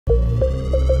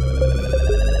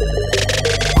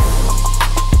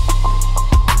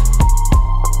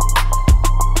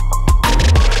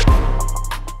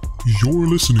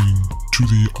listening to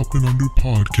the Up and Under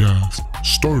podcast,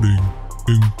 starting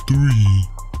in 3,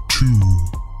 2,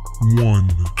 1.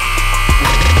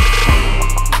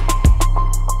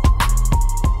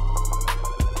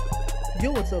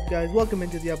 Yo, what's up, guys? Welcome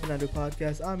into the Up and Under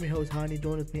podcast. I'm your host, Hani.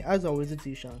 Join with me, as always, it's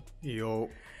Zeeshan. Yo.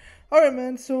 All right,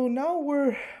 man. So now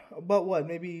we're about,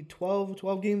 maybe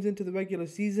 12 games into the regular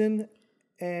season,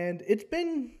 and it's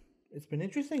been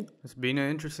interesting. It's been an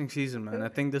interesting season, man. I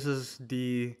think this is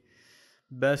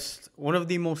one of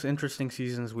the most interesting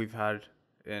seasons we've had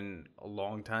in a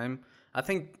long time. I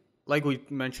think, like we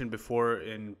mentioned before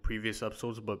in previous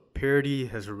episodes, but parity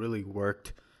has really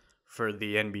worked for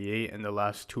the NBA in the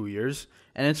last 2 years,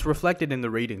 and it's reflected in the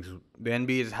ratings. The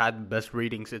NBA has had the best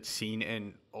ratings it's seen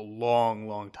in a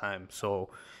long time.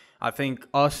 So I think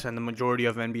us and the majority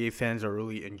of NBA fans are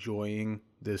really enjoying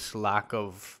this lack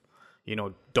of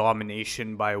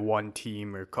domination by one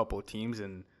team or a couple of teams,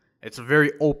 and it's a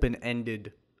very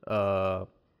open-ended,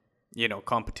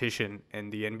 competition in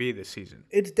the NBA this season.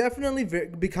 It's definitely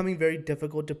becoming very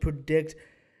difficult to predict,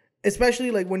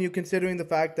 especially like when you're considering the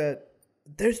fact that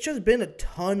there's just been a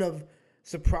ton of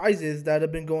surprises that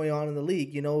have been going on in the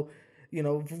league.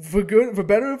 For good, for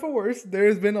better, or for worse,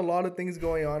 there's been a lot of things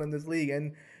going on in this league,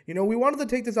 and we wanted to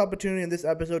take this opportunity in this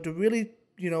episode to really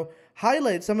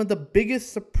highlight some of the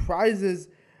biggest surprises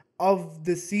of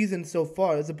the season so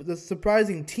far, the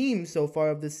surprising teams so far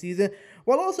of this season,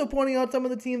 while also pointing out some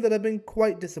of the teams that have been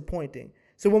quite disappointing.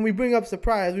 So when we bring up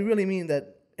surprise, we really mean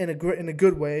that in a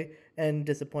good way, and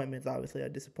disappointments obviously are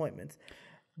disappointments.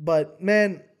 But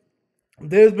man,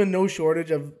 there's been no shortage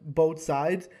of both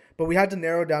sides, but we had to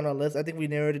narrow down our list. I think we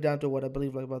narrowed it down to what I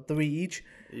believe like about 3 each.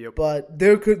 Yep. But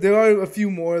there are a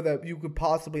few more that you could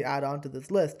possibly add on to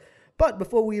this list. But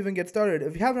before we even get started,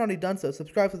 if you haven't already done so,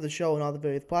 subscribe to the show on all the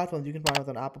various platforms. You can find us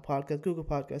on Apple Podcasts, Google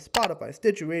Podcasts, Spotify,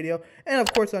 Stitcher Radio, and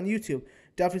of course on YouTube.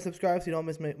 Definitely subscribe so you don't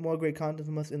miss more great content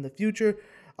from us in the future.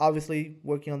 Obviously,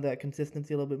 working on that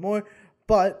consistency a little bit more.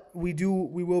 But we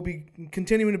will be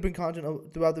continuing to bring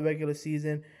content throughout the regular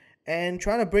season and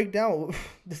trying to break down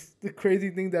the crazy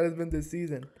thing that has been this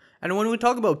season. And when we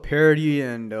talk about parity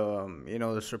and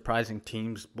the surprising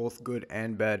teams, both good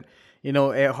and bad, it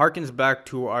harkens back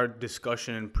to our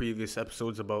discussion in previous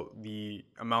episodes about the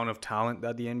amount of talent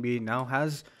that the NBA now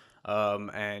has.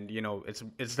 And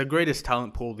it's the greatest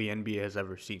talent pool the NBA has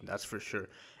ever seen, that's for sure.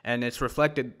 And it's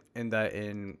reflected in that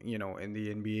in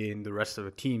the NBA and the rest of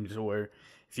the teams, where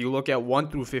if you look at 1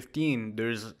 through 15,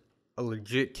 there's a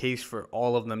legit case for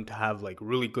all of them to have like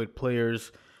really good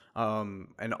players,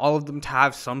 and all of them to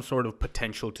have some sort of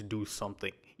potential to do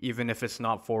something, even if it's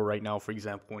not for right now, for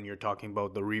example, when you're talking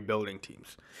about the rebuilding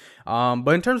teams.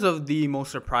 But in terms of the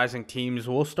most surprising teams,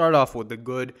 we'll start off with the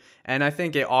good, and I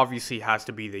think it obviously has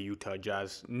to be the Utah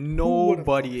Jazz.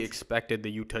 Nobody expected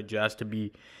the Utah Jazz to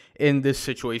be in this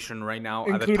situation right now,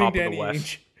 including at the top of the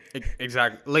West.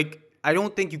 Exactly. Like, I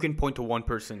don't think you can point to one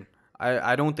person.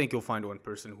 I don't think you'll find one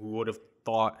person who would have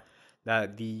thought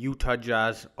that the Utah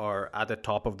Jazz are at the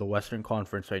top of the Western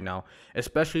Conference right now,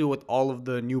 especially with all of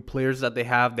the new players that they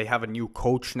have. They have a new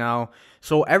coach now,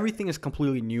 so everything is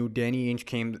completely new. Danny Ainge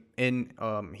came in.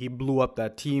 He blew up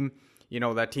that team.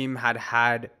 That team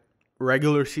had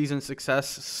regular season success,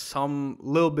 some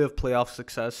little bit of playoff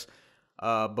success,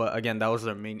 but again, that was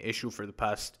their main issue for the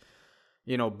past,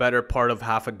 better part of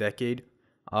half a decade.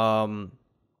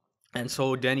 And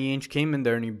so Danny Ainge came in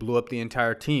there and he blew up the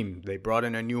entire team. They brought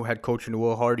in a new head coach in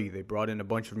Will Hardy. They brought in a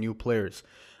bunch of new players.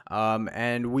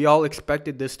 And we all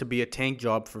expected this to be a tank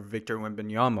job for Victor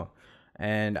Wembanyama.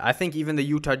 And I think even the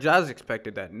Utah Jazz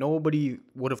expected that. Nobody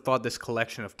would have thought this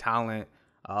collection of talent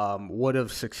would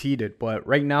have succeeded. But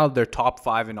right now, they're top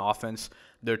 5 in offense.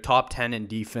 They're top 10 in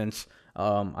defense.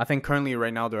 I think currently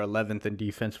right now they're 11th in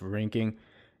defensive ranking.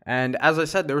 And as I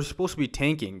said, they were supposed to be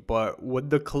tanking, but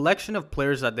with the collection of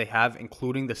players that they have,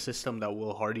 including the system that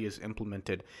Will Hardy has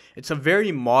implemented, it's a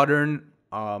very modern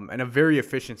and a very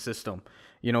efficient system.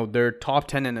 They're top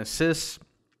 10 in assists.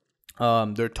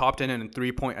 They're top 10 in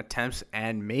three-point attempts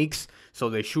and makes. So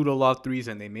they shoot a lot of threes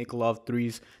and they make a lot of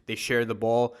threes. They share the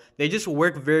ball. They just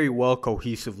work very well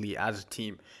cohesively as a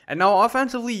team. And now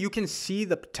offensively, you can see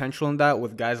the potential in that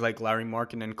with guys like Larry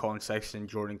Markkinen, Colin Sexton,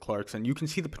 Jordan Clarkson. You can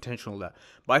see the potential in that.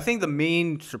 But I think the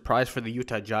main surprise for the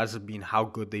Utah Jazz has been how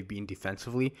good they've been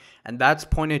defensively. And that's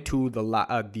pointed to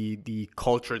the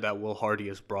culture that Will Hardy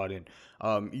has brought in.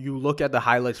 You look at the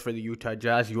highlights for the Utah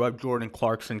Jazz, you have Jordan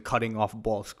Clarkson cutting off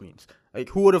ball screens. Like,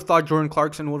 who would have thought Jordan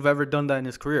Clarkson would have ever done that in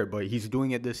his career? But he's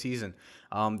doing it this season.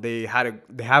 They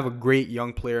have a great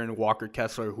young player in Walker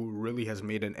Kessler who really has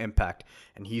made an impact,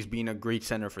 and he's been a great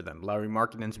center for them. Larry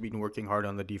Markkinen's been working hard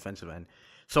on the defensive end.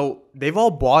 So they've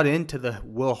all bought into the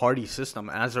Will Hardy system.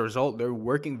 As a result, they're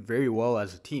working very well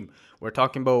as a team. We're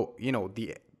talking about,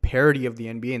 the parity of the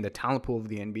NBA and the talent pool of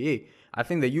the NBA. I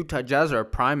think the Utah Jazz are a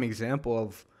prime example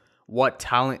of what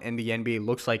talent in the NBA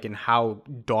looks like and how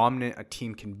dominant a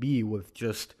team can be with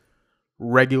just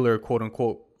regular, quote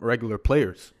unquote, regular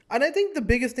players. And I think the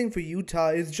biggest thing for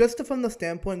Utah is just from the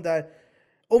standpoint that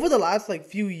over the last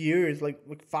few years, like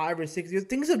 5 or 6 years,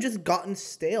 things have just gotten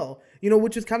stale.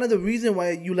 Which is kind of the reason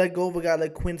why you let go of a guy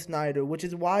like Quinn Snyder, which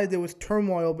is why there was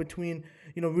turmoil between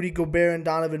Rudy Gobert and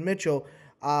Donovan Mitchell.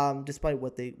 Despite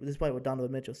what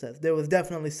Donovan Mitchell says, there was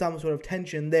definitely some sort of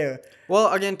tension there.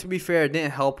 Well, again, to be fair, it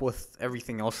didn't help with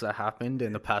everything else that happened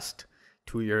in the past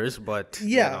 2 years, but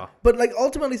yeah. But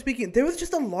ultimately speaking, there was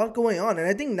just a lot going on, and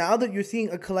I think now that you're seeing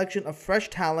a collection of fresh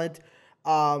talent,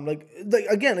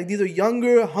 these are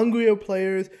younger, hungrier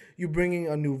players. You're bringing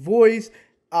a new voice.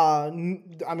 Danny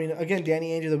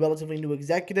Ainge is a relatively new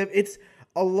executive. It's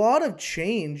a lot of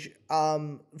change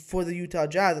for the Utah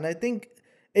Jazz, and I think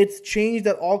it's change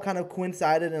that all kind of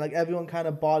coincided and everyone kind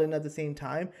of bought in at the same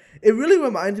time. It really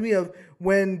reminds me of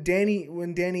when Danny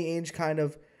Ainge kind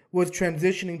of was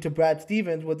transitioning to Brad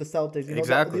Stevens with the Celtics.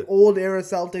 Exactly. The old era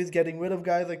Celtics, getting rid of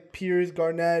guys like Pierce,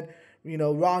 Garnett,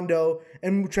 Rondo,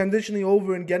 and transitioning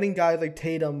over and getting guys like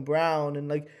Tatum, Brown, and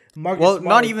Marcus Smart.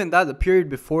 Not even that. The period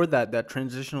before that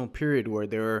transitional period where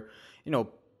they were,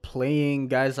 playing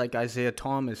guys like Isaiah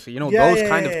Thomas, those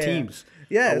kind of teams.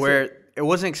 Yeah. Where it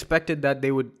wasn't expected that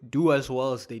they would do as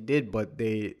well as they did, but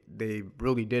they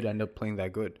really did end up playing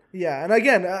that good. Yeah, and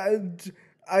again,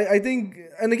 I think,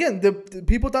 and again, the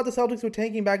people thought the Celtics were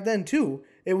tanking back then too.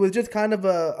 It was just kind of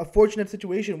a fortunate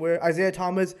situation where Isaiah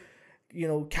Thomas,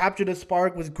 captured a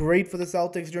spark, was great for the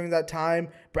Celtics during that time.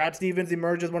 Brad Stevens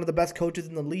emerged as one of the best coaches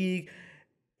in the league.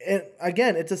 And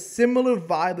again, it's a similar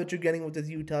vibe that you're getting with this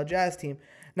Utah Jazz team.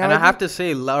 Now, and I have to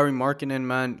say, Lauri Markkanen,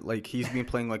 man, he's been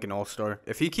playing like an all-star.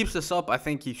 If he keeps this up, I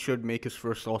think he should make his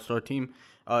first all-star team,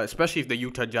 especially if the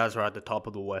Utah Jazz are at the top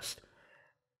of the West.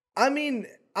 I mean,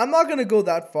 I'm not going to go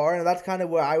that far, and that's kind of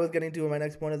where I was getting to in my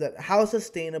next point, is that how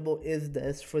sustainable is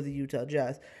this for the Utah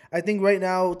Jazz? I think right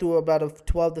now, through about a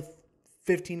 12 to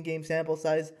 15 game sample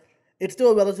size, it's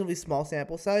still a relatively small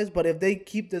sample size, but if they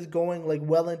keep this going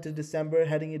well into December,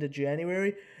 heading into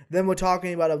January, then we're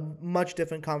talking about a much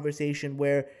different conversation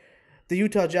where the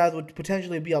Utah Jazz would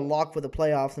potentially be a lock for the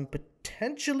playoffs and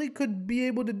potentially could be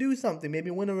able to do something,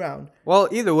 maybe win a round. Well,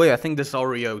 either way, I think this is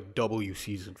already a W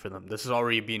season for them. This is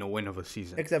already being a win of a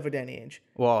season. Except for Danny Ainge.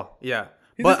 Well, yeah.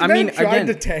 But tried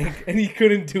to tank and he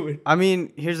couldn't do it. I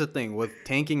mean, here's the thing. With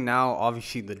tanking now,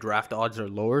 obviously the draft odds are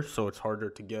lower, so it's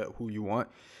harder to get who you want.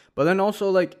 But then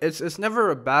also, it's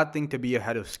never a bad thing to be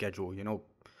ahead of schedule,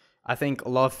 I think a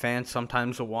lot of fans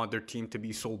sometimes will want their team to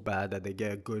be so bad that they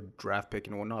get a good draft pick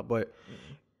and whatnot. But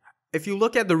if you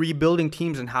look at the rebuilding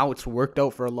teams and how it's worked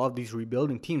out for a lot of these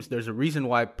rebuilding teams, there's a reason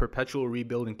why perpetual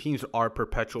rebuilding teams are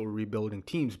perpetual rebuilding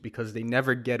teams, because they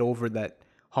never get over that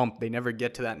hump. They never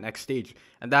get to that next stage.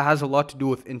 And that has a lot to do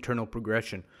with internal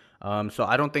progression. So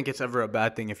I don't think it's ever a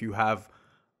bad thing if you have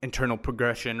internal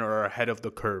progression or are ahead of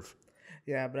the curve.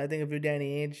 Yeah, but I think if you're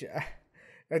Danny Ainge,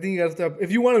 I think you got to start.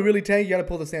 If you want to really tank, you got to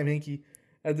pull the Sam Hinkie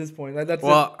at this point.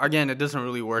 Again, it doesn't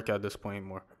really work at this point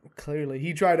anymore. Clearly,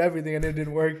 he tried everything and it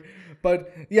didn't work.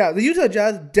 But yeah, the Utah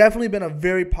Jazz definitely been a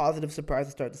very positive surprise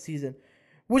to start the season,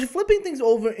 which flipping things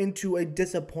over into a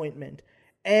disappointment.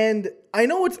 And I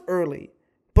know it's early,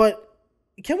 but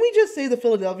can we just say the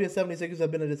Philadelphia 76ers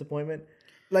have been a disappointment?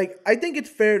 I think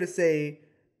it's fair to say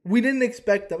we didn't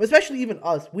expect them, especially even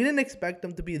us. We didn't expect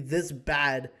them to be this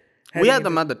bad. We had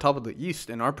them at the top of the East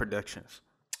in our predictions.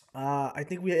 I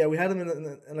think we had them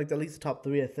in at least the top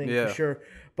 3, I think, for sure.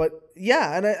 But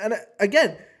yeah, and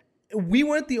again, we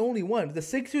weren't the only ones. The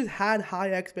Sixers had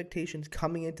high expectations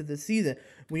coming into the season.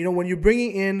 When you're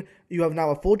bringing in, you have now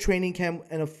a full training camp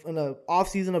and an off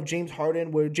season of James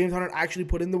Harden, where James Harden actually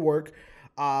put in the work.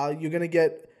 You're gonna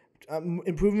get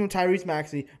improvement from Tyrese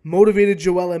Maxey, motivated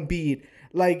Joel Embiid.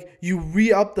 You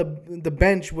re-up the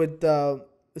bench with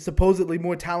supposedly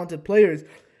more talented players.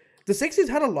 The Sixers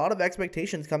had a lot of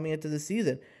expectations coming into the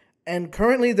season, and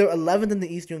currently they're 11th in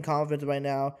the Eastern Conference right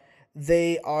now.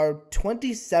 They are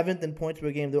 27th in points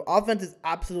per game. Their offense is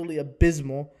absolutely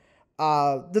abysmal.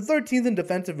 The 13th in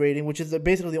defensive rating, which is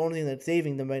basically the only thing that's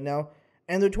saving them right now,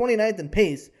 and they're 29th in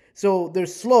pace. So they're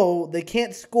slow, they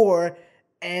can't score,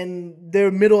 and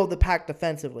they're middle of the pack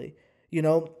defensively.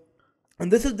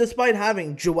 And this is despite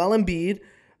having Joel Embiid,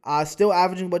 still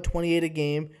averaging about 28 a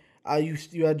game.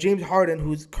 You have James Harden,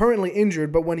 who's currently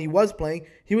injured, but when he was playing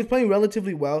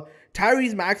relatively well.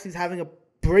 Tyrese Maxey's having a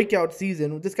breakout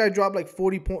season. This guy dropped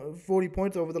 40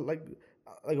 points over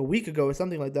like a week ago or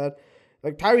something like that.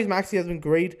 Like Tyrese Maxey has been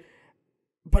great,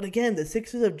 but again, the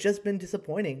Sixers have just been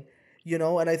disappointing,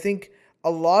 and I think a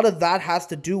lot of that has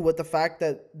to do with the fact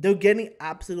that they're getting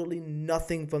absolutely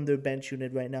nothing from their bench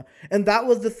unit right now. And that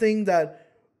was the thing that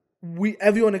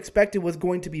everyone expected was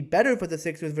going to be better for the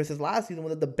Sixers versus last season,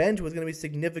 was that the bench was going to be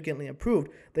significantly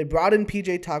improved. They brought in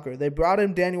PJ Tucker. They brought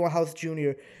in Daniel House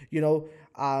Jr.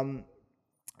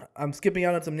 I'm skipping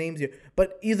out on some names here.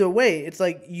 But either way, it's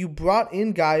like you brought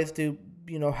in guys to,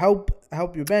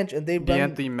 help your bench, and they've done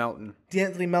D'Anthony Melton.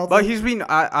 But he's been,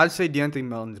 I'd say D'Anthony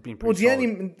Melton's been pretty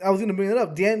solid. I was going to bring that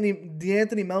up.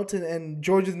 D'Anthony Melton and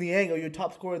Georges Niang are your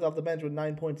top scorers off the bench with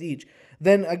 9 points each.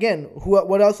 Then again,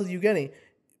 what else are you getting?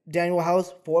 Daniel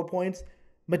House, 4 points.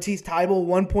 Matisse Thybulle,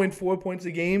 1.4 points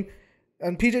a game.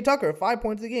 And PJ Tucker, 5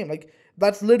 points a game. Like,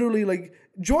 that's literally like,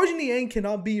 Georges Niang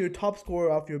cannot be your top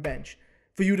scorer off your bench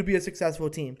for you to be a successful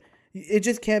team. It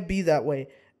just can't be that way.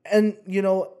 And,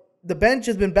 the bench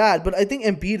has been bad, but I think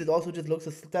Embiid also just looks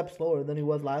a step slower than he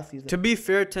was last season. To be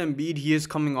fair to Embiid, he is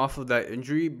coming off of that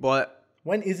injury, but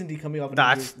when isn't he coming off an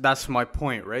injury? That's my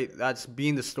point, right? That's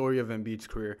been the story of Embiid's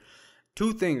career.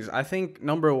 Two things. I think,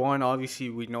 number one, obviously,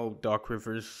 we know Doc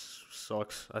Rivers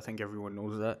sucks. I think everyone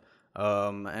knows that.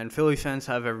 And Philly fans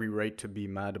have every right to be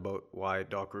mad about why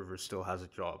Doc Rivers still has a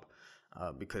job.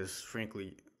 Because,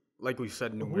 frankly, like we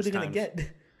said numerous times. Who are they going to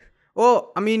get?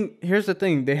 Well, I mean, here's the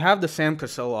thing. They have the Sam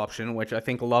Cassell option, which I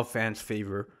think a lot of fans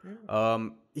favor.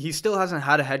 He still hasn't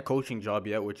had a head coaching job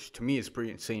yet, which to me is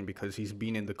pretty insane because he's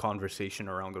been in the conversation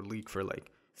around the league for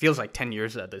feels like 10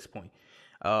 years at this point.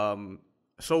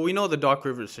 So we know the Doc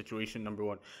Rivers situation, number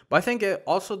one. But I think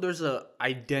also there's a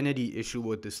identity issue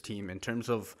with this team in terms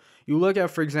of, you look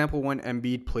at, for example, when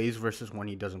Embiid plays versus when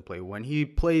he doesn't play. When he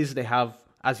plays, they have,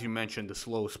 as you mentioned, the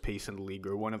slowest pace in the league,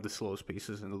 or one of the slowest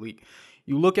paces in the league.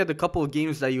 You look at the couple of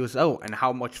games that he was out and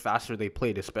how much faster they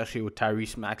played, especially with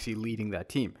Tyrese Maxey leading that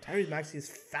team. Tyrese Maxey is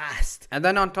fast. And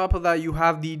then on top of that, you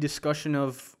have the discussion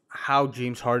of how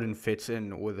James Harden fits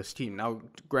in with this team. Now,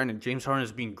 granted, James Harden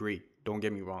has been great, don't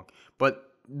get me wrong. But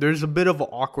there's a bit of an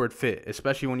awkward fit,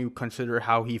 especially when you consider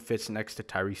how he fits next to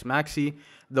Tyrese Maxey.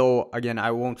 Though, again,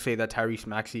 I won't say that Tyrese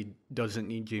Maxey doesn't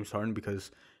need James Harden, because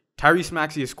Tyrese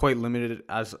Maxey is quite limited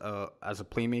as a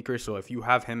playmaker. So if you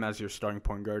have him as your starting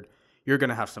point guard, you're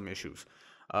going to have some issues.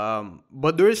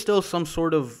 But there is still some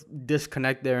sort of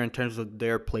disconnect there in terms of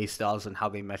their play styles and how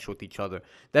they mesh with each other.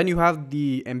 Then you have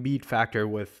the Embiid factor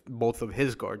with both of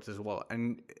his guards as well.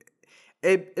 And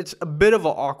it's a bit of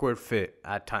an awkward fit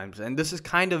at times. And this has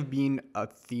kind of been a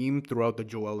theme throughout the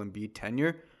Joel Embiid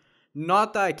tenure.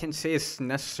 Not that I can say it's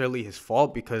necessarily his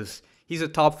fault, because he's a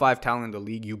top 5 talent in the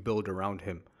league. You build around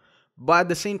him. But at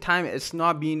the same time, it's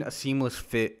not been a seamless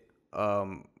fit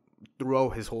throughout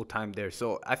his whole time there.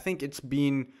 So I think it's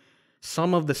been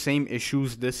some of the same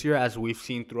issues this year as we've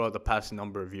seen throughout the past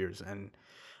number of years. And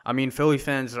I mean, Philly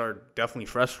fans are definitely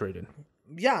frustrated.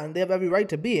 Yeah, and they have every right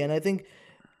to be. And I think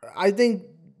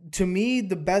to me,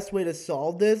 the best way to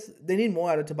solve this, they need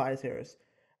more out of Tobias Harris.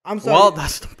 I'm sorry. Well,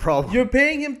 that's the problem. You're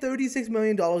paying him $36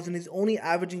 million and he's only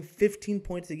averaging 15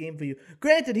 points a game for you.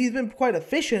 Granted, he's been quite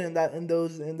efficient in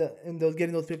those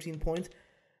getting those 15 points.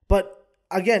 But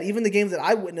again, even the games that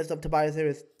I witnessed of Tobias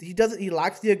Harris, he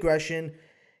lacks the aggression.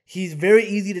 He's very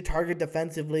easy to target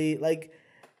defensively. Like,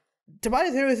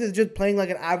 Tobias Harris is just playing like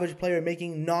an average player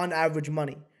making non-average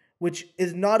money, which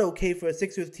is not okay for a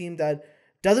Sixers team that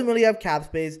doesn't really have cap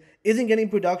space, isn't getting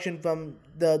production from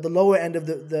the lower end of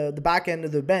the back end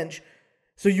of the bench.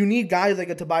 So you need guys like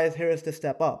a Tobias Harris to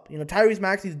step up. Tyrese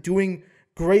Maxey's doing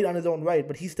great on his own right,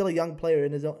 but he's still a young player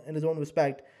in his own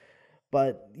respect.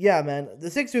 But yeah, man, the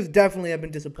Sixers definitely have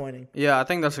been disappointing. Yeah, I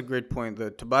think that's a great point.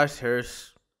 The Tobias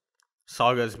Harris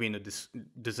saga has been a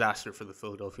disaster for the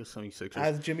Philadelphia 76ers.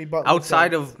 As Jimmy Butler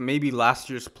outside of maybe last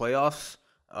year's playoffs,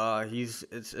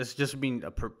 it's just been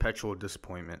a perpetual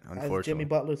disappointment, unfortunately. As Jimmy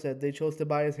Butler said, they chose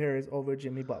Tobias Harris over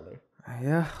Jimmy Butler.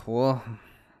 Yeah, well,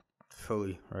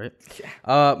 Philly, right?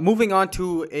 Yeah. Moving on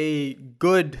to a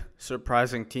good,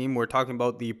 surprising team. We're talking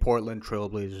about the Portland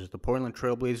Trailblazers. The Portland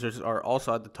Trailblazers are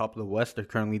also at the top of the West. They're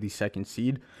currently the 2nd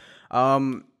seed.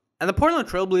 And the Portland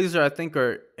Trailblazers, I think,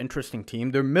 are an interesting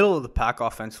team. They're middle of the pack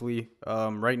offensively.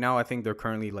 Right now, I think they're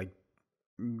currently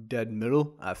dead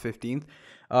middle at 15th.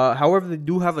 However, they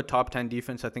do have a top 10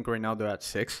 defense. I think right now they're at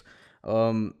 6.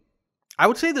 I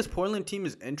would say this Portland team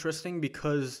is interesting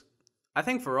because I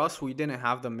think for us, we didn't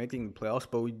have them making the playoffs,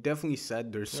 but we definitely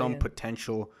said there's some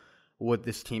potential with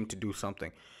this team to do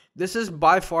something. This is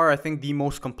by far, I think, the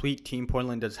most complete team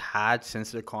Portland has had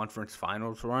since their conference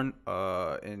finals run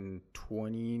in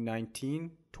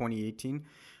 2019, 2018,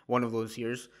 one of those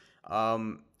years.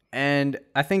 And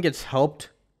I think it's helped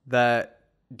that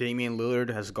Damian Lillard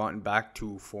has gotten back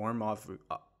to form.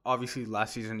 Obviously,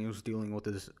 last season he was dealing with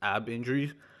his ab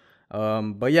injuries.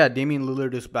 But yeah, Damian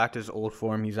Lillard is back to his old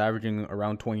form. He's averaging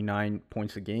around 29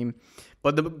 points a game.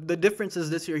 But the difference is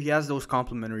this year he has those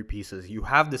complementary pieces. You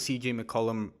have the CJ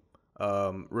McCollum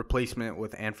replacement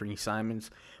with Anthony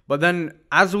Simons. But then,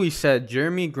 as we said,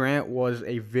 Jeremy Grant was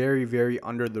a very, very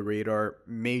under-the-radar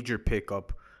major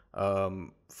pickup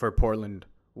for Portland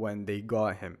when they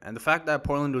got him. And the fact that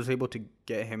Portland was able to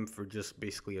get him for just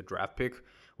basically a draft pick,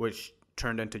 which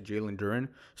turned into Jalen Duren.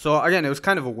 So, again, it was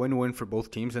kind of a win-win for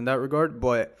both teams in that regard.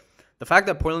 But the fact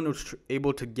that Portland was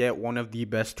able to get one of the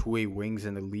best two-way wings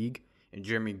in the league in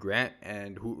Jeremy Grant,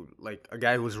 and who, like, a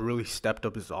guy who's really stepped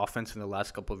up his offense in the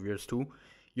last couple of years too,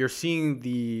 you're seeing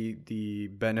the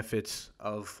benefits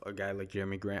of a guy like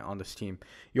Jeremy Grant on this team.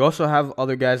 You also have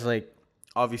other guys like,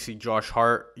 obviously, Josh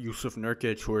Hart, Yusuf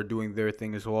Nurkic, who are doing their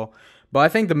thing as well. But I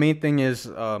think the main thing is,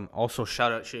 also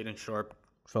shout out Shaedon Sharp,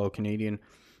 fellow Canadian.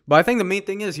 But I think the main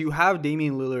thing is you have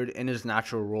Damian Lillard in his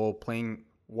natural role, playing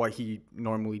what he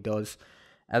normally does.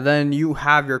 And then you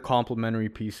have your complementary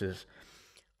pieces.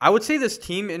 I would say this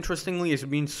team, interestingly, is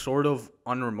being sort of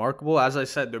unremarkable. As I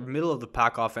said, they're middle of the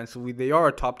pack offensively. They are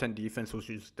a top 10 defense,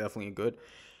 which is definitely good.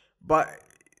 But,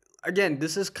 again,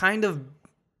 this is kind of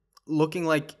looking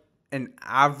like an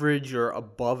average or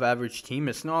above average team.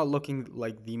 It's not looking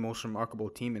like the most remarkable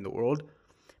team in the world.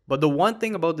 But the one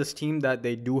thing about this team that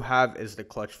they do have is the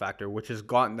clutch factor, which has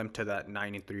gotten them to that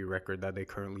 9-3 record that they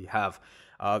currently have.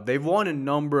 They've won a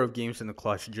number of games in the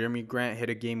clutch. Jeremy Grant hit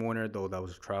a game winner, though that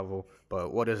was travel.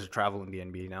 But what is travel in the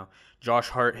NBA now? Josh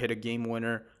Hart hit a game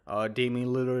winner. Damian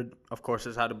Lillard, of course,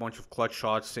 has had a bunch of clutch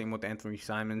shots. Same with Anthony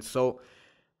Simons. So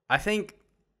I think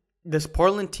this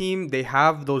Portland team, they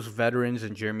have those veterans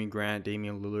in Jeremy Grant,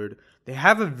 Damian Lillard. They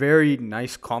have a very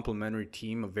nice complementary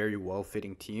team, a very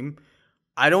well-fitting team.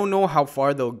 I don't know how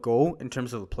far they'll go in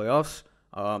terms of the playoffs,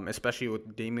 especially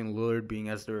with Damian Lillard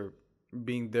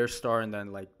being their star, and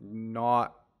then like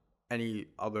not any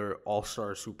other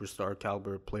all-star, superstar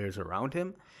caliber players around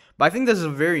him. But I think this is a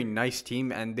very nice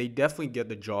team, and they definitely get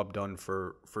the job done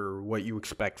for what you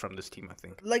expect from this team, I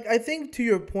think. Like, I think to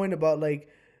your point about like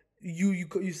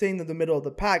you saying that the middle of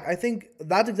the pack, I think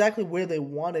that's exactly where they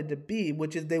wanted to be,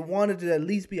 which is they wanted to at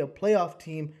least be a playoff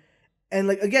team. And,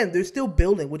 like, again, they're still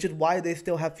building, which is why they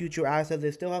still have future assets.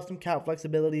 They still have some cap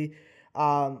flexibility,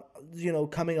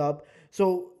 coming up.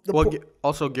 So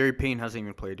Also, Gary Payne hasn't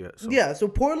even played yet. So. Yeah, so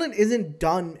Portland isn't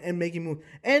done and making moves.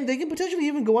 And they can potentially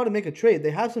even go out and make a trade.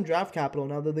 They have some draft capital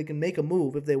now that they can make a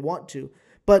move if they want to.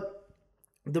 But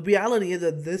the reality is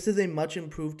that this is a much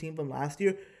improved team from last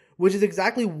year, which is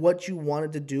exactly what you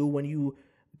wanted to do when you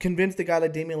convinced a guy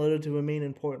like Damian Lillard to remain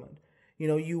in Portland. You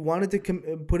know, you wanted to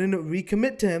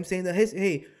recommit to him, saying that,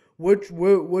 hey,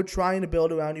 we're trying to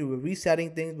build around you. We're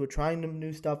resetting things. We're trying to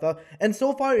new stuff out. And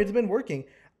so far, it's been working.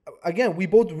 Again, we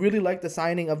both really like the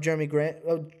signing of Jeremy Grant,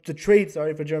 the trade,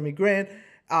 for Jeremy Grant,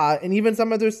 and even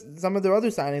some of their other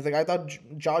signings. Like, I thought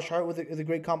Josh Hart is a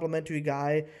great complimentary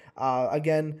guy.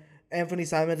 Again, Anthony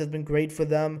Simons has been great for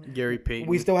them. Gary Payton.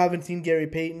 We still haven't seen Gary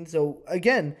Payton. So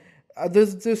again,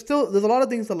 there's a lot of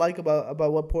things to like about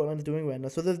what Portland's doing right now.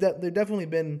 So there's definitely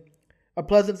been a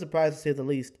pleasant surprise, to say the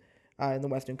least, in the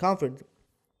Western Conference.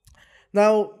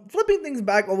 Now, flipping things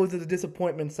back over to the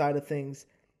disappointment side of things.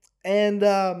 And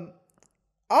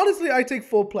honestly, I take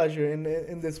full pleasure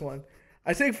in this one.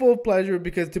 I take full pleasure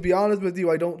because, to be honest with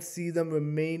you, I don't see them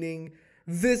remaining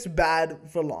this bad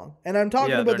for long. And I'm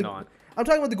talking about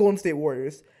the Golden State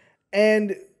Warriors.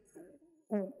 And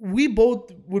we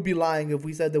both would be lying if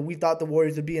we said that we thought the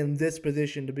Warriors would be in this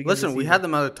position to begin. Listen, we had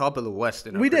them at the top of the West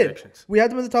in our predictions. We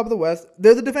had them at the top of the West.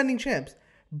 They're the defending champs,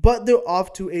 but they're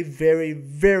off to a very,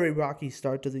 very rocky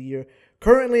start to the year.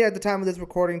 Currently, at the time of this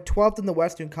recording, 12th in the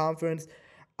Western Conference.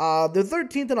 They're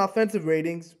 13th in offensive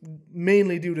ratings,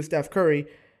 mainly due to Steph Curry,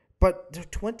 but they're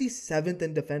 27th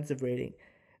in defensive rating.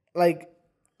 Like,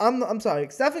 I'm sorry,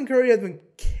 Stephen Curry has been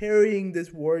carrying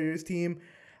this Warriors team,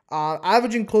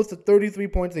 averaging close to 33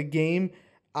 points a game.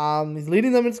 He's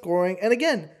leading them in scoring, and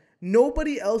again,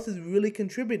 nobody else is really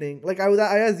contributing. Like, I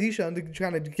asked Zeeshan to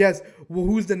kind of guess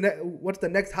what's the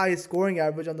next highest scoring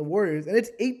average on the Warriors, and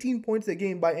it's 18 points a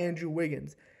game by Andrew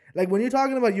Wiggins. Like, when you're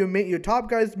talking about your top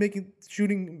guys making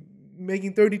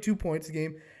 32 points a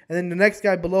game, and then the next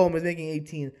guy below him is making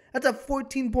 18. That's a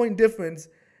 14-point difference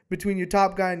between your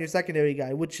top guy and your secondary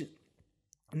guy, which is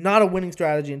not a winning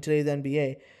strategy in today's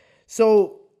NBA.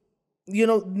 So,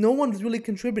 no one's really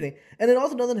contributing. And it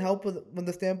also doesn't help from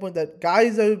the standpoint that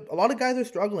a lot of guys are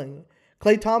struggling.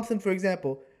 Klay Thompson, for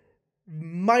example,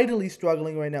 mightily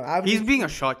struggling right now. He's being a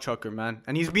shot chucker, man.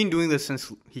 And he's been doing this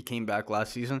since he came back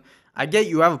last season. I get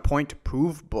you have a point to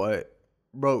prove, but,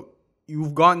 bro,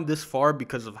 you've gotten this far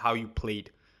because of how you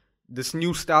played. This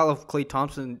new style of Klay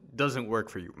Thompson doesn't work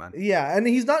for you, man. Yeah, and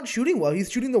he's not shooting well.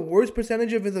 He's shooting the worst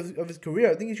percentage of his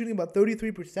career. I think he's shooting about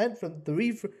 33% from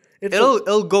three.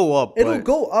 It'll go up. It'll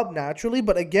go up naturally,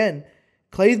 but again,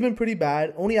 Klay's been pretty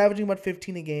bad, only averaging about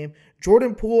 15 a game.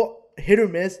 Jordan Poole, hit or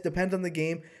miss, depends on the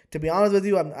game. To be honest with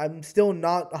you, I'm still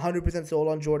not 100% sold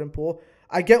on Jordan Poole.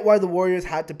 I get why the Warriors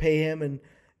had to pay him and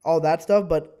all that stuff,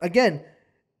 but again,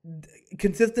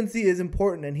 consistency is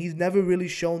important, and he's never really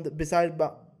shown that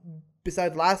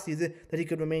besides last season that he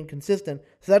could remain consistent.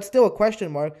 So that's still a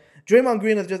question mark. Draymond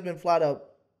Green has just been flat out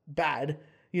bad.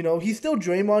 You know, he's still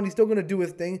Draymond. He's still going to do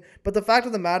his thing. But the fact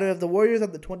of the matter is the Warriors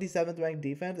have the 27th ranked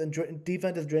defense, and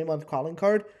defense is Draymond's calling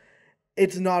card.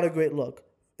 It's not a great look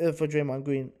for Draymond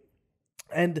Green.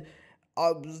 And,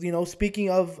 speaking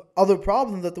of other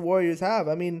problems that the Warriors have,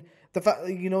 I mean,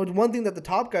 one thing that the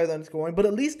top guys aren't scoring, but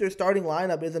at least their starting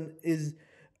lineup is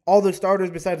all the starters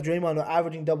besides Draymond are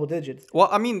averaging double digits. Well,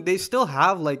 I mean, they still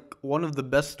have, one of the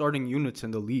best starting units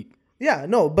in the league. Yeah,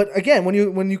 no, but again,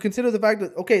 when you consider the fact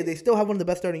that, okay, they still have one of the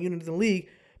best starting units in the league,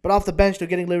 but off the bench, they're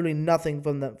getting literally nothing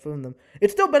from them.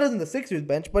 It's still better than the Sixers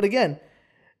bench, but again,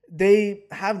 they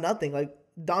have nothing. Like,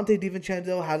 Dante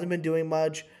DiVincenzo hasn't been doing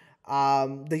much.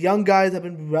 The young guys have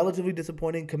been relatively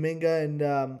disappointing. Kuminga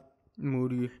and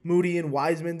Moody and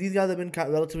Wiseman. These guys have been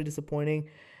relatively disappointing.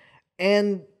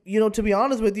 And, to be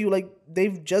honest with you,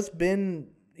 they've just been,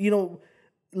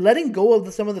 letting go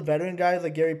of some of the veteran guys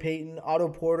like Gary Payton, Otto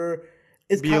Porter.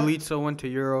 Bielitsa went to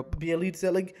Europe.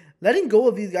 Bielitsa, letting go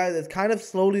of these guys is kind of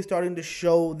slowly starting to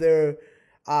show their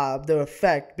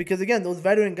effect. Because, again, those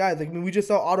veteran guys, we just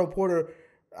saw Otto Porter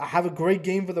have a great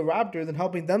game for the Raptors and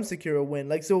helping them secure a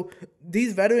win. So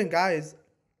these veteran guys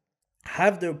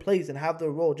have their place and have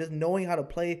their role. Just knowing how to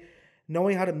play,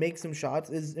 knowing how to make some shots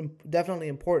is definitely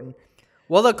important.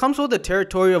 Well, that comes with the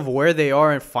territory of where they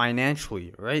are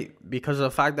financially, right? Because of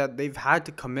the fact that they've had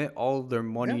to commit all their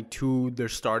money to their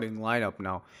starting lineup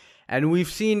now. And we've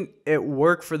seen it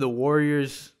work for the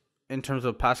Warriors in terms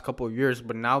of the past couple of years.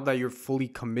 But now that you're fully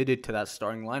committed to that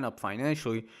starting lineup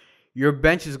financially, your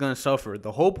bench is going to suffer.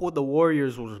 The hope with the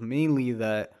Warriors was mainly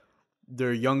that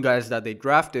their young guys that they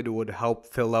drafted would help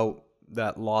fill out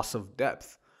that loss of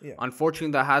depth. Yeah.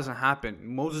 Unfortunately, that hasn't happened.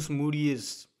 Moses Moody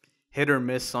is hit or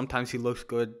miss. Sometimes he looks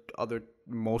good.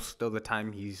 Most of the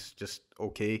time, he's just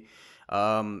okay.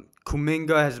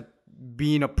 Kuminga has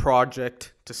been a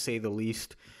project, to say the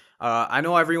least. I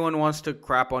know everyone wants to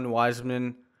crap on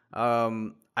Wiseman.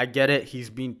 I get it. He's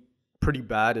been pretty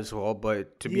bad as well.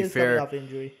 But to be fair,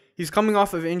 he's coming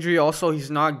off of injury. Also, he's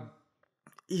not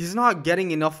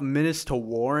getting enough minutes to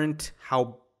warrant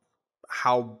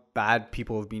how bad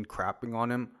people have been crapping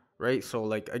on him, right? So,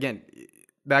 again,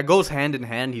 that goes hand in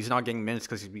hand. He's not getting minutes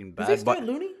because he's been bad. Does they start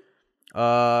Looney?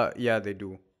 Yeah, they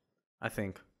do. I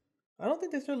think. I don't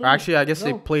think they start Looney. Actually, I guess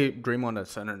they play Draymond at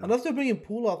center now. Unless they're bringing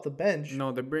Poole off the bench.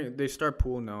 No, they start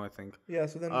Poole now, I think. Yeah,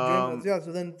 so then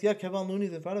Kevon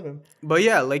Looney's in front of him. But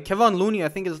yeah, Kevon Looney, I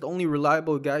think, is the only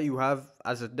reliable guy you have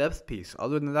as a depth piece.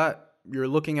 Other than that, you're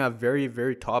looking at a very,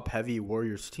 very top-heavy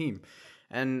Warriors team.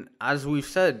 And as we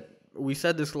said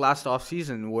this last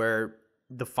offseason, where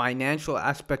the financial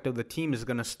aspect of the team is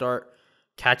going to start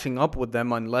catching up with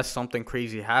them unless something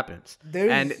crazy happens.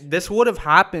 And this would have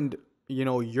happened,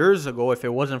 years ago if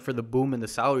it wasn't for the boom in the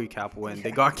salary cap when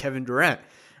they got Kevin Durant.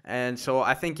 And so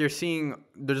I think you're seeing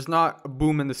there's not a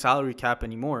boom in the salary cap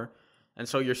anymore. And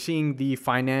so you're seeing the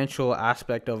financial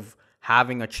aspect of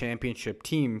having a championship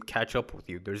team catch up with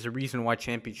you. There's a reason why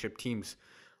championship teams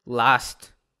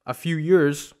last a few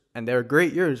years, and they're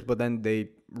great years, but then they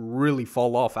really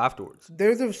fall off afterwards.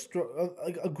 There's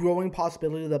a growing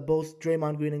possibility that both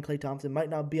Draymond Green and Klay Thompson might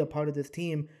not be a part of this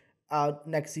team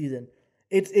next season.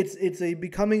 It's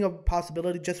becoming a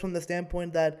possibility just from the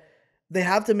standpoint that they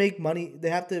have to make money. They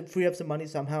have to free up some money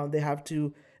somehow.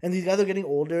 And these guys are getting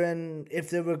older, and if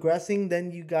they're regressing,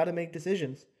 then you got to make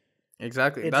decisions.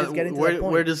 Exactly.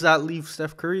 Where does that leave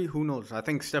Steph Curry? Who knows? I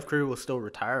think Steph Curry will still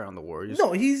retire on the Warriors.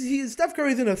 No, Steph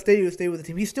Curry's gonna stay with the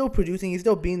team. He's still producing. He's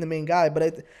still being the main guy.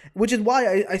 But which is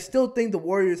why I still think the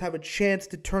Warriors have a chance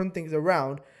to turn things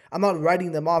around. I'm not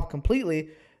writing them off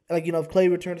completely. If Klay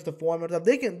returns to form and stuff,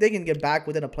 they can get back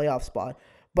within a playoff spot.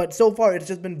 But so far, it's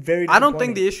just been very disappointing. I don't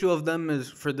think the issue of them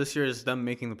for this year is them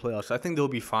making the playoffs. I think they'll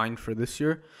be fine for this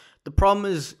year. The problem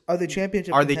is, Are they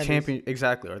championship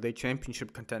Exactly. Are they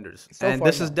championship contenders? And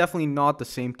this is definitely not the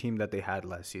same team that they had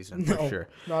last season, for sure.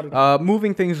 Not at all.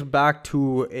 Moving things back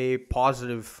to a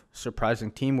positive,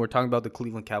 surprising team, we're talking about the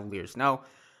Cleveland Cavaliers. Now,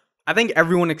 I think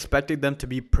everyone expected them to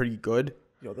be pretty good.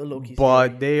 Yo, they're low-key but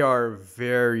scary. they are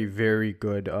very, very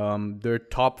good. They're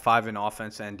top 5 in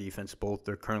offense and defense both.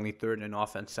 They're currently 3rd in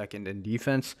offense, 2nd in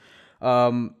defense.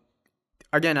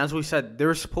 Again, as we said,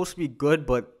 they're supposed to be good,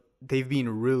 but they've been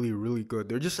really, really good.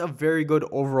 They're just a very good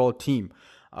overall team.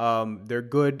 They're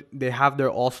good. They have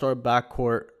their all-star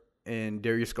backcourt in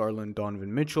Darius Garland,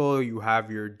 Donovan Mitchell. You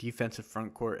have your defensive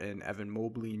front court in Evan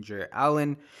Mobley and Jarrett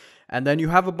Allen. And then you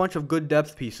have a bunch of good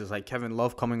depth pieces like Kevin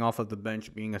Love coming off of the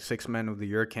bench, being a 6th Man of the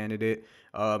Year candidate.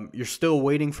 You're still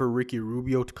waiting for Ricky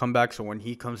Rubio to come back, so when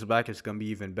he comes back, it's going to be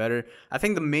even better. I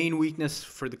think the main weakness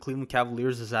for the Cleveland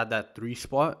Cavaliers is at that 3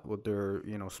 spot with their,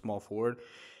 small forward.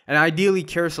 And ideally,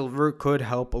 Karis LeVert could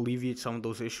help alleviate some of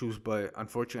those issues, but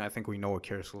unfortunately, I think we know what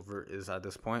Karis LeVert is at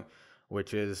this point,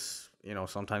 which is,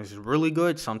 sometimes he's really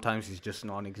good, sometimes he's just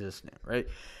non-existent, right?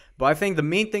 But I think the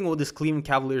main thing with this Cleveland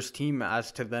Cavaliers team,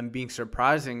 as to them being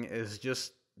surprising, is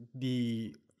just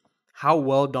how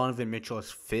well Donovan Mitchell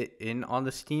has fit in on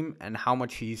this team and how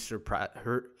much he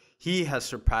has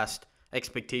surpassed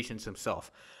expectations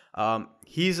himself.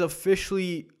 He's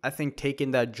officially, I think,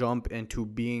 taken that jump into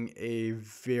being a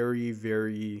very,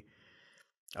 very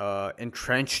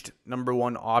entrenched number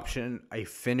 1 option, a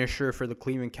finisher for the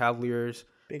Cleveland Cavaliers.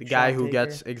 The guy who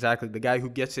gets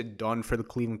it done for the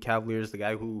Cleveland Cavaliers, the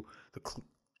guy who the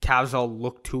Cavs all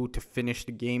look to finish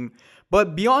the game.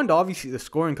 But beyond obviously the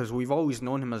scoring, because we've always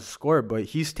known him as a scorer, but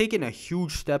he's taken a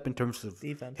huge step in terms of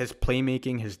defense. His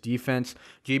playmaking, his defense.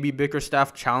 JB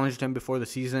Bickerstaff challenged him before the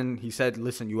season. He said,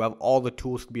 listen, you have all the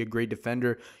tools to be a great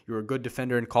defender. You're a good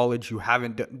defender in college. You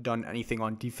haven't done anything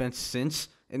on defense since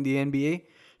in the NBA.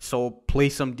 So play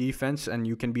some defense and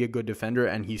you can be a good defender.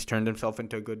 And he's turned himself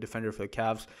into a good defender for the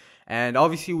Cavs. And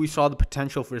obviously we saw the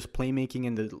potential for his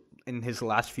playmaking in his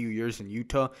last few years in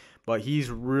Utah. But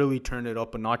he's really turned it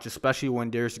up a notch, especially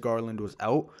when Darius Garland was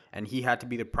out and he had to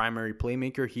be the primary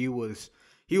playmaker. He was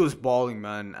balling,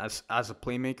 man, as a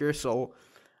playmaker. So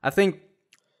I think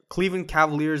Cleveland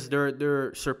Cavaliers,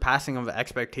 their surpassing of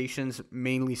expectations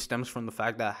mainly stems from the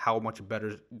fact that how much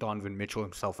better Donovan Mitchell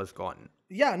himself has gotten.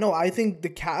 Yeah, no, I think the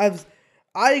Cavs,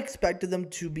 I expected them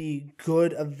to be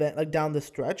good down the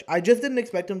stretch. I just didn't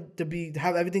expect them to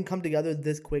have everything come together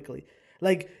this quickly.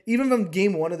 Like, even from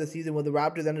game 1 of the season when the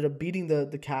Raptors ended up beating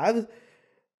the Cavs,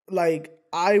 like,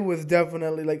 I was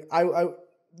definitely, like,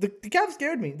 the Cavs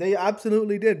scared me. They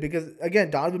absolutely did because,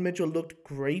 again, Donovan Mitchell looked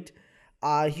great.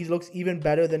 He looks even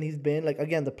better than he's been. Like,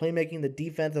 again, the playmaking, the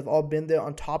defense have all been there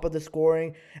on top of the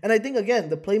scoring. And I think, again,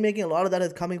 the playmaking, a lot of that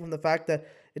is coming from the fact that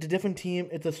it's a different team.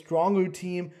 It's a stronger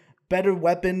team, better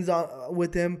weapons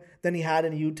with him than he had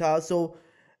in Utah. So,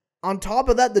 on top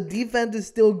of that, the defense is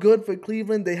still good for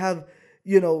Cleveland. They have,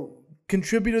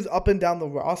 contributors up and down the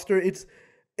roster. It's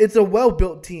a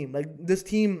well-built team. Like, this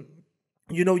team,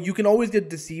 you can always get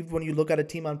deceived when you look at a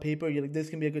team on paper. You're like, this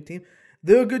can be a good team.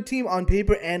 They're a good team on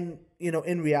paper and,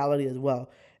 in reality as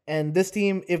well. And this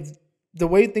team, if the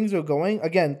way things are going,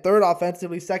 again, 3rd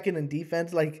offensively, 2nd in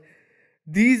defense, like,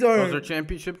 those are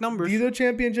championship numbers. These are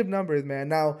championship numbers, man.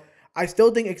 Now, I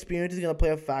still think experience is going to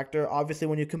play a factor, obviously,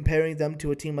 when you're comparing them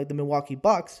to a team like the Milwaukee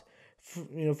Bucks,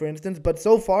 for instance. But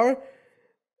so far,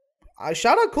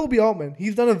 shout out Kobe Altman.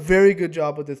 He's done a very good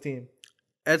job with this team.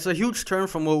 It's a huge turn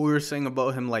from what we were saying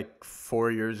about him like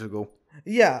 4 years ago.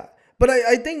 Yeah. But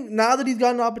I think now that he's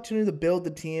got an opportunity to build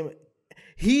the team,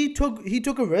 he took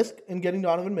a risk in getting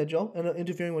Donovan Mitchell and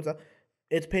interfering with that.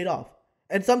 It's paid off.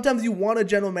 And sometimes you want a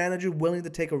general manager willing to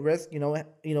take a risk,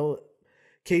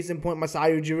 case in point,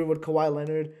 Masai Ujiri with Kawhi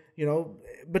Leonard,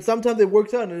 but sometimes it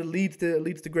works out and it leads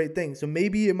to great things. So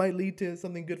maybe it might lead to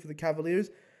something good for the Cavaliers.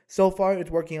 So far, it's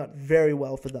working out very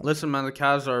well for them. Listen, man, the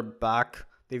Cavs are back.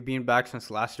 They've been back since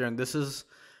last year, and this is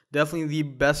definitely the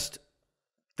best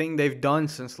thing they've done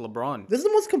since LeBron. This is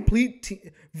the most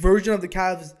complete version of the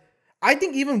Cavs. I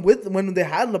think even when they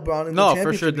had LeBron in the championship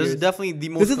for sure. This years, is definitely the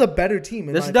most. This is a better team.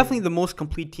 This is definitely the most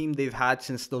complete team they've had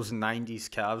since those '90s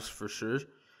Cavs, for sure.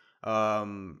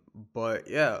 But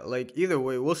yeah, like either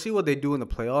way, we'll see what they do in the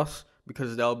playoffs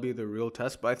because that'll be the real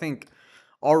test. But I think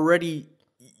already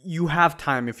you have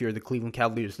time if you're the Cleveland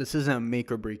Cavaliers. This isn't a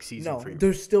make or break season for you.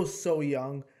 They're still so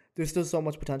young. There's still so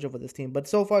much potential for this team. But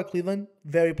so far, Cleveland,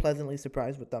 very pleasantly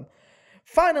surprised with them.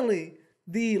 Finally,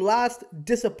 the last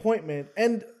disappointment.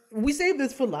 And we saved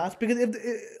this for last because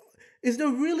is there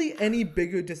really any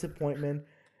bigger disappointment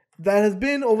that has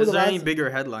been over the last... Is there any bigger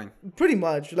headline? Pretty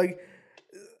much. Like,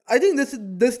 I think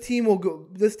this team will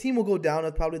go down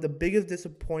as probably the biggest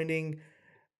disappointing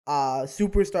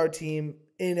superstar team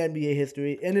in NBA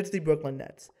history, and it's the Brooklyn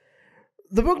Nets.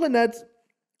 The Brooklyn Nets,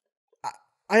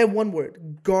 I have one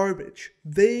word: garbage.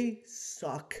 They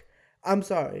suck. I'm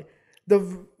sorry.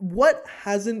 What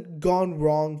hasn't gone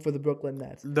wrong for the Brooklyn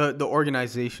Nets? The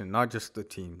organization, not just the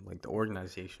team, like the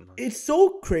organization. It's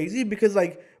so crazy because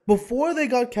like before they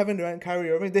got Kevin Durant and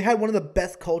Kyrie Irving, they had one of the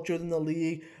best cultures in the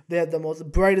league. They had the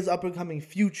most brightest up and coming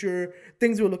future.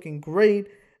 Things were looking great.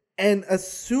 And as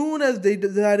soon as they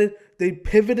decided, they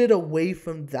pivoted away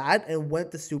from that and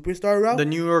went the superstar route. The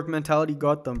New York mentality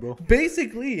got them, bro.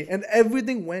 Basically, and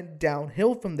everything went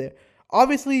downhill from there.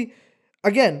 Obviously,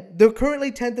 again, they're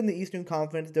currently 10th in the Eastern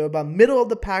Conference. They're about middle of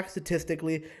the pack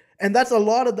statistically. And that's a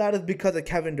lot of that is because of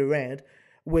Kevin Durant,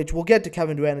 which we'll get to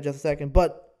Kevin Durant in just a second.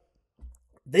 But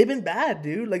they've been bad,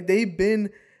 dude. Like, they've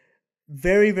been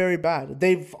very, very bad.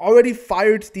 They've already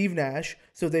fired Steve Nash.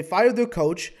 So they fired their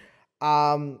coach.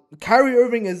 Kyrie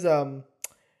Irving is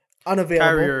unavailable.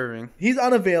 Kyrie Irving. He's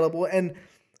unavailable. And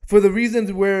for the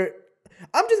reasons where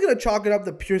I'm just going to chalk it up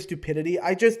to pure stupidity.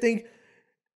 I just think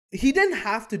he didn't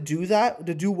have to do that,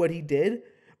 to do what he did.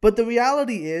 But the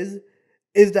reality is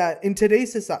that in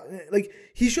today's society, like,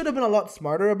 he should have been a lot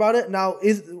smarter about it. Now,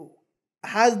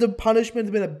 has the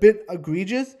punishment been a bit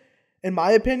egregious? In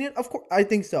my opinion, of course, I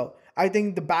think so. I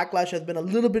think the backlash has been a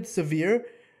little bit severe.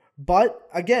 But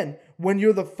again, when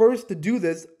you're the first to do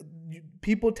this,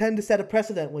 people tend to set a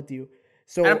precedent with you.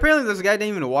 So, and apparently this guy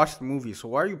didn't even watch the movie. So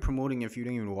why are you promoting it if you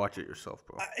didn't even watch it yourself,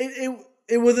 bro?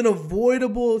 It was an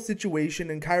avoidable situation,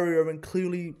 and Kyrie Irving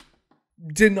clearly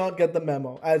did not get the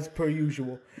memo, as per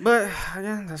usual. But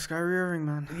again, that's Kyrie Irving,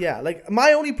 man. Yeah, like,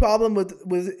 my only problem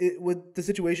with the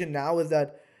situation now is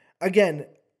that, again,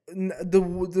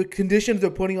 the conditions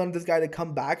they're putting on this guy to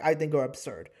come back, I think, are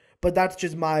absurd. But that's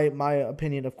just my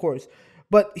opinion, of course.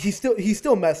 But he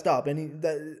still messed up, and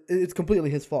it's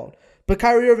completely his fault. But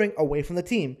Kyrie Irving away from the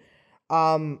team,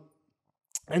 and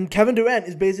Kevin Durant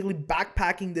is basically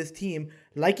backpacking this team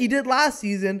like he did last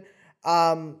season,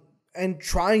 and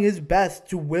trying his best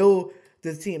to will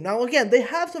this team. Now, again, they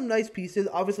have some nice pieces.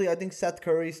 Obviously, I think Seth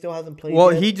Curry still hasn't played.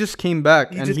 Well, yet. he just came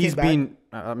back, He's been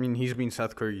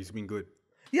Seth Curry. He's been good.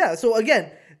 Yeah, so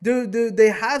again, they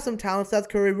have some talent. Seth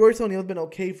Curry, Royce O'Neal's been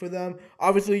okay for them.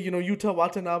 Obviously, Yuta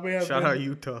Watanabe. Shout out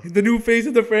Utah. The new face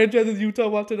of the franchise is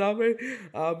Yuta Watanabe.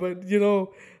 But,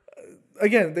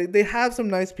 again, they have some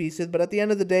nice pieces. But at the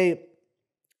end of the day,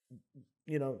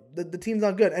 the team's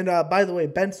not good. And by the way,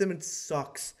 Ben Simmons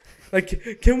sucks.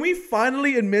 Like, can we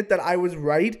finally admit that I was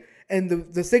right? And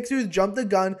the Sixers jumped the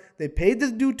gun. They paid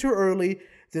this dude too early.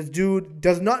 This dude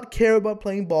does not care about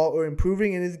playing ball or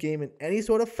improving in his game in any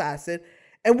sort of facet.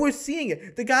 And we're seeing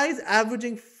it. The guy is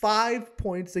averaging 5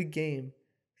 points a game.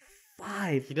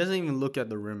 5. He doesn't even look at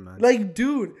the rim, man. Like,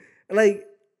 dude. Like,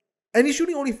 and he's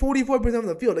shooting only 44% from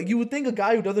the field. Like, you would think a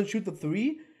guy who doesn't shoot the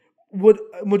three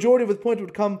majority of his points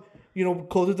would come,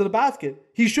 closer to the basket.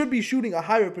 He should be shooting a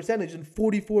higher percentage than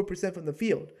 44% from the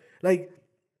field. Like,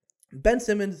 Ben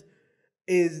Simmons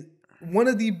is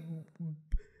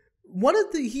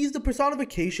he's the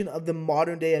personification of the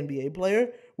modern day NBA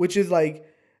player, which is like,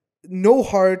 no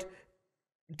heart,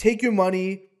 take your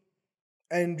money,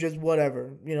 and just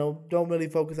whatever. Don't really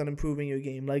focus on improving your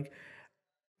game. Like,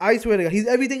 I swear to God, he's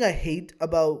everything I hate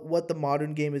about what the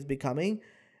modern game is becoming.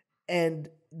 And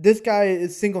this guy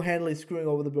is single-handedly screwing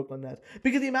over the Brooklyn Nets.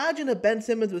 Because imagine if Ben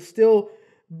Simmons was still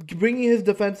bringing his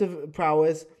defensive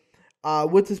prowess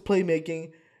with his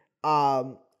playmaking,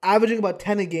 averaging about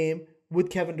 10 a game with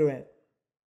Kevin Durant.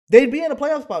 They'd be in a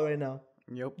playoff spot right now.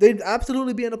 Yep. They'd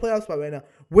absolutely be in a playoff spot right now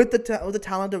with the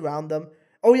talent around them.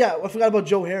 Oh, yeah, I forgot about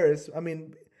Joe Harris. I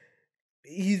mean,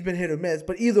 he's been hit or miss.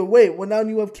 But either way, when now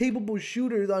you have capable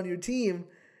shooters on your team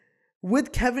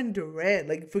with Kevin Durant,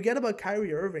 like, forget about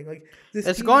Kyrie Irving. Like,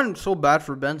 it's gone so bad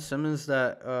for Ben Simmons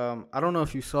that I don't know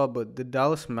if you saw, but the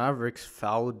Dallas Mavericks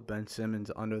fouled Ben Simmons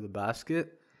under the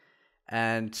basket.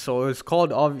 And so it's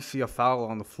called, obviously, a foul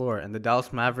on the floor. And the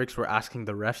Dallas Mavericks were asking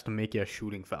the refs to make it a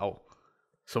shooting foul.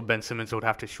 So Ben Simmons would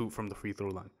have to shoot from the free throw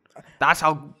line. That's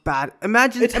how bad.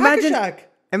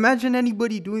 Imagine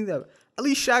anybody doing that. At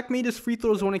least Shaq made his free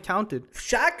throws when it counted.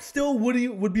 Shaq still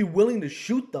would be willing to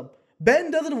shoot them.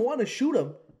 Ben doesn't want to shoot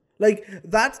them. Like,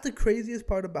 that's the craziest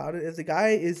part about it, is the guy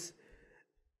is...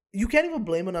 You can't even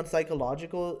blame him on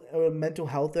psychological or mental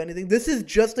health or anything. This is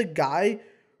just a guy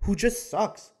who just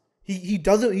sucks. He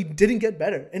didn't get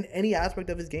better in any aspect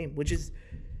of his game, which is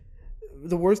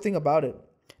the worst thing about it.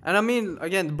 And I mean,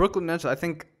 again, the Brooklyn Nets, I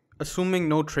think, assuming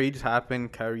no trades happen,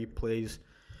 Kyrie plays,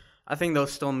 I think they'll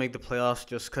still make the playoffs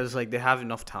just because like they have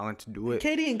enough talent to do it.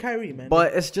 KD and Kyrie, man.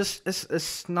 But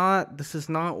it's not. This is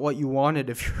not what you wanted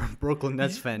if you're a Brooklyn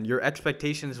Nets fan. Your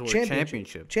expectations were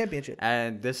championship.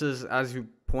 And this is, as you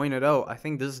pointed out, I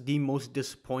think this is the most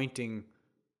disappointing,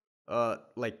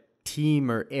 like team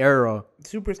or era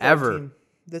Superstar ever. Team.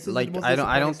 This is like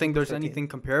I don't think there's anything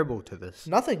comparable to this.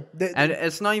 Nothing. And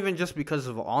it's not even just because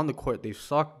of on the court they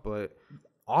suck, but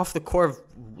off the court,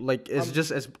 like it's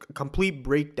just a complete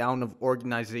breakdown of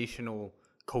organizational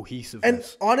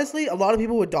cohesiveness. And honestly, a lot of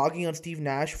people were dogging on Steve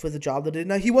Nash for the job that he did.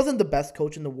 Now, he wasn't the best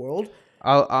coach in the world.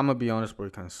 I'm gonna be honest, but he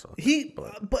kind of sucked.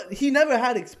 But he never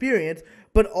had experience.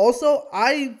 But also,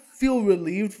 I feel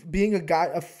relieved being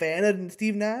a fan of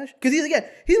Steve Nash, because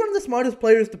he's one of the smartest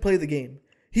players to play the game.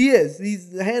 He is.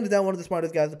 He's hands down one of the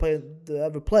smartest guys to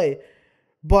ever play.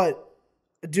 But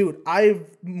dude, I'm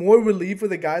more relieved for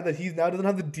the guy that he's now doesn't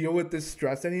have to deal with this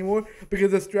stress anymore,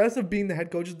 because the stress of being the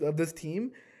head coach of this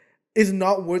team is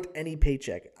not worth any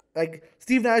paycheck. Like,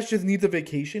 Steve Nash just needs a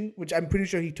vacation, which I'm pretty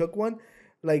sure he took one.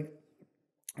 Like,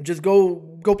 just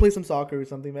go play some soccer or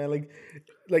something, man.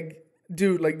 Like,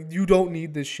 dude, like, you don't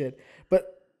need this shit.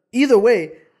 But either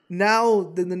way, now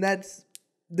the Nets,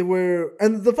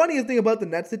 and the funniest thing about the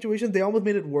Nets situation, they almost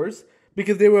made it worse,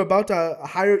 because they were about to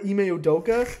hire Ime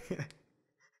Udoka,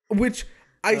 which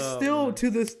I still to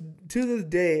this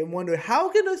day wonder, how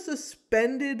can a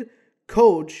suspended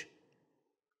coach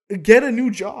get a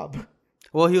new job?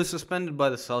 Well, he was suspended by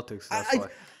the Celtics. That's why.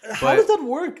 How does that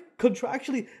work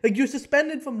contractually? Like, you're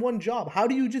suspended from one job. How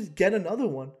do you just get another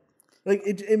one? Like,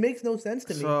 it makes no sense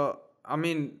to me. So I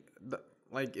mean,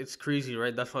 like, it's crazy,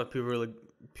 right? That's why people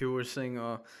were saying,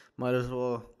 might as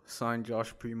well sign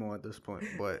Josh Primo at this point.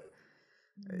 But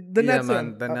the Nets are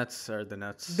the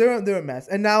Nets. They're a mess.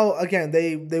 And now again,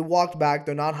 they walked back.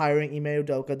 They're not hiring Ime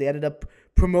Udoka. They ended up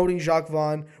promoting Jacques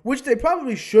Vaughn, which they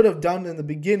probably should have done in the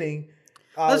beginning.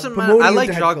 Listen, man, I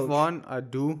like Jacques Vaughn. I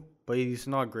do, but he's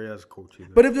not great as a coach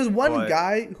either. But if there's one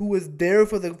guy who was there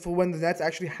for when the Nets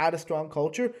actually had a strong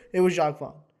culture, it was Jacques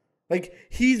Vaughn. Like,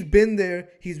 he's been there.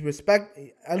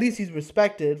 At least he's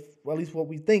respected. Or at least what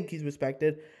we think he's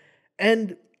respected.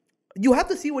 And you have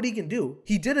to see what he can do.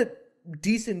 He did a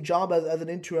decent job as an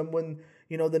interim when,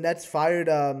 the Nets fired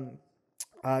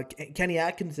Kenny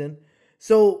Atkinson.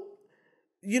 So,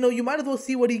 you might as well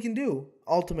see what he can do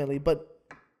ultimately. But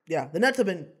yeah, the Nets have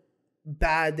been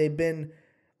bad.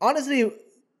 Honestly,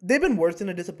 they've been worse than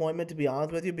a disappointment, to be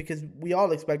honest with you, because we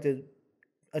all expected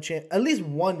at least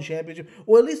one championship,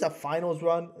 or at least a finals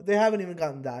run. They haven't even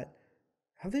gotten that.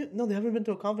 Have they? No, they haven't been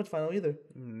to a conference final either.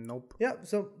 Nope. Yeah,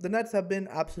 so the Nets have been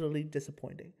absolutely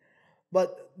disappointing.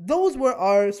 But those were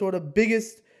our sort of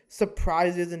biggest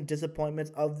surprises and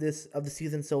disappointments of the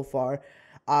season so far.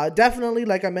 Definitely,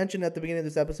 like I mentioned at the beginning of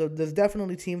this episode, there's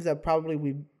definitely teams that probably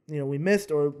we missed,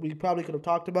 or we probably could have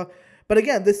talked about. But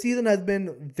again, this season has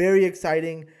been very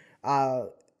exciting.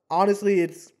 Honestly,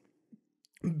 it's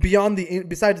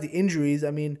besides the injuries.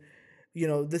 I mean,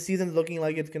 this season's looking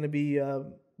like it's going to be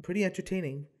pretty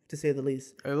entertaining, to say the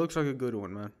least. It looks like a good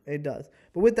one, man. It does.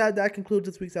 But with that concludes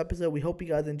this week's episode. We hope you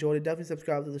guys enjoyed it. Definitely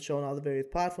subscribe to the show on all the various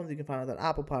platforms. You can find us on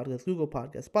Apple Podcasts, Google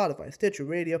Podcasts, Spotify, Stitcher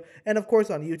Radio, and of course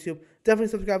on YouTube. Definitely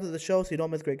subscribe to the show so you don't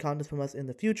miss great content from us in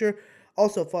the future.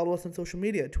 Also, follow us on social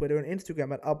media, Twitter and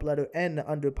Instagram at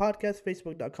UpLetterN_podcast,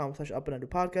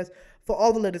 Facebook.com/UpAndUnderPodcast for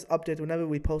all the latest updates whenever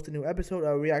we post a new episode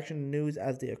or reaction to news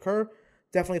as they occur.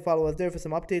 Definitely follow us there for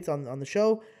some updates on the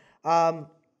show.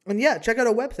 And yeah, check out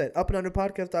our website,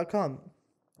 UpAndUnderPodcast.com.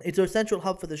 It's our central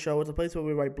hub for the show. It's a place where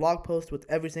we write blog posts with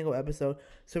every single episode.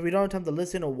 So if you don't have time to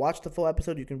listen or watch the full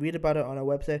episode, you can read about it on our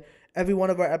website. Every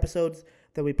one of our episodes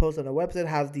that we post on our website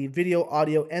has the video,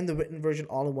 audio, and the written version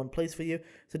all in one place for you.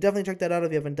 So definitely check that out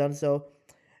if you haven't done so.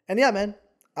 And yeah, man,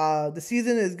 the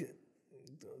season is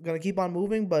going to keep on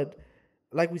moving. But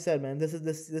like we said, man, this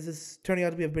is turning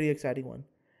out to be a pretty exciting one.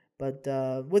 But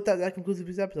with that concludes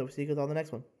this episode. We'll see you guys on the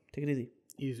next one. Take it easy.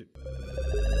 Easy.